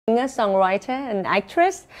Singer, songwriter, and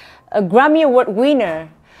actress, a Grammy Award winner,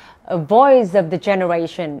 a voice of the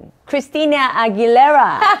generation, Christina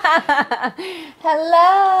Aguilera.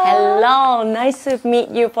 Hello. Hello, nice to meet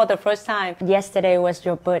you for the first time. Yesterday was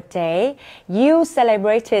your birthday. You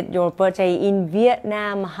celebrated your birthday in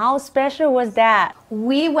Vietnam. How special was that?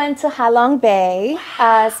 We went to Ha Long Bay,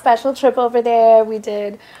 a special trip over there. We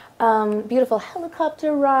did beautiful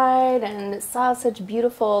helicopter ride and saw such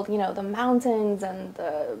beautiful, the mountains and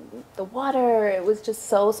the water. It was just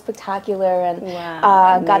so spectacular, and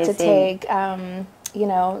got to take,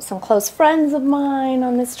 some close friends of mine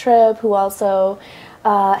on this trip who also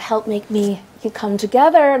helped make me come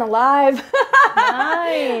together and alive.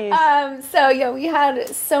 Nice. So yeah, we had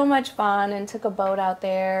so much fun and took a boat out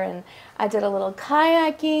there, and I did a little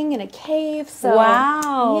kayaking in a cave. So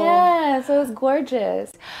wow. Yeah, so it was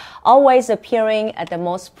gorgeous. Always appearing at the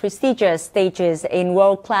most prestigious stages in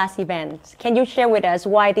world-class events. Can you share with us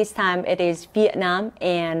why this time it is Vietnam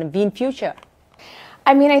and VinFuture?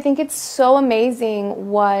 I mean, I think it's so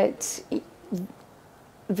amazing what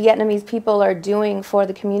Vietnamese people are doing for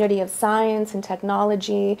the community of science and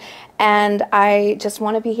technology, and I just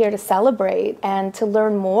want to be here to celebrate and to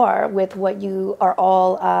learn more with what you are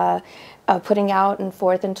all putting out and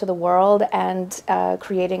forth into the world, and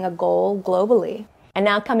creating a goal globally. And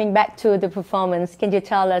now coming back to the performance, can you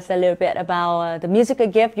tell us a little bit about the musical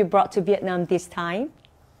gift you brought to Vietnam this time?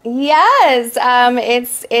 Yes,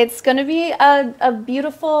 it's going to be a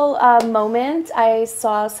beautiful moment. I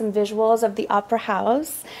saw some visuals of the Opera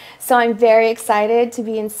House, so I'm very excited to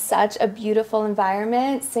be in such a beautiful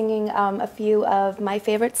environment, singing a few of my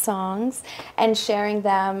favorite songs and sharing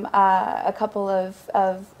them, a couple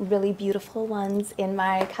of really beautiful ones in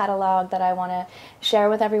my catalog that I want to share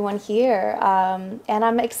with everyone here. And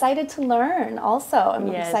I'm excited to learn also. I'm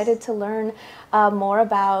excited to learn more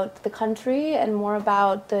about the country and more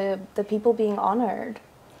about the people being honored.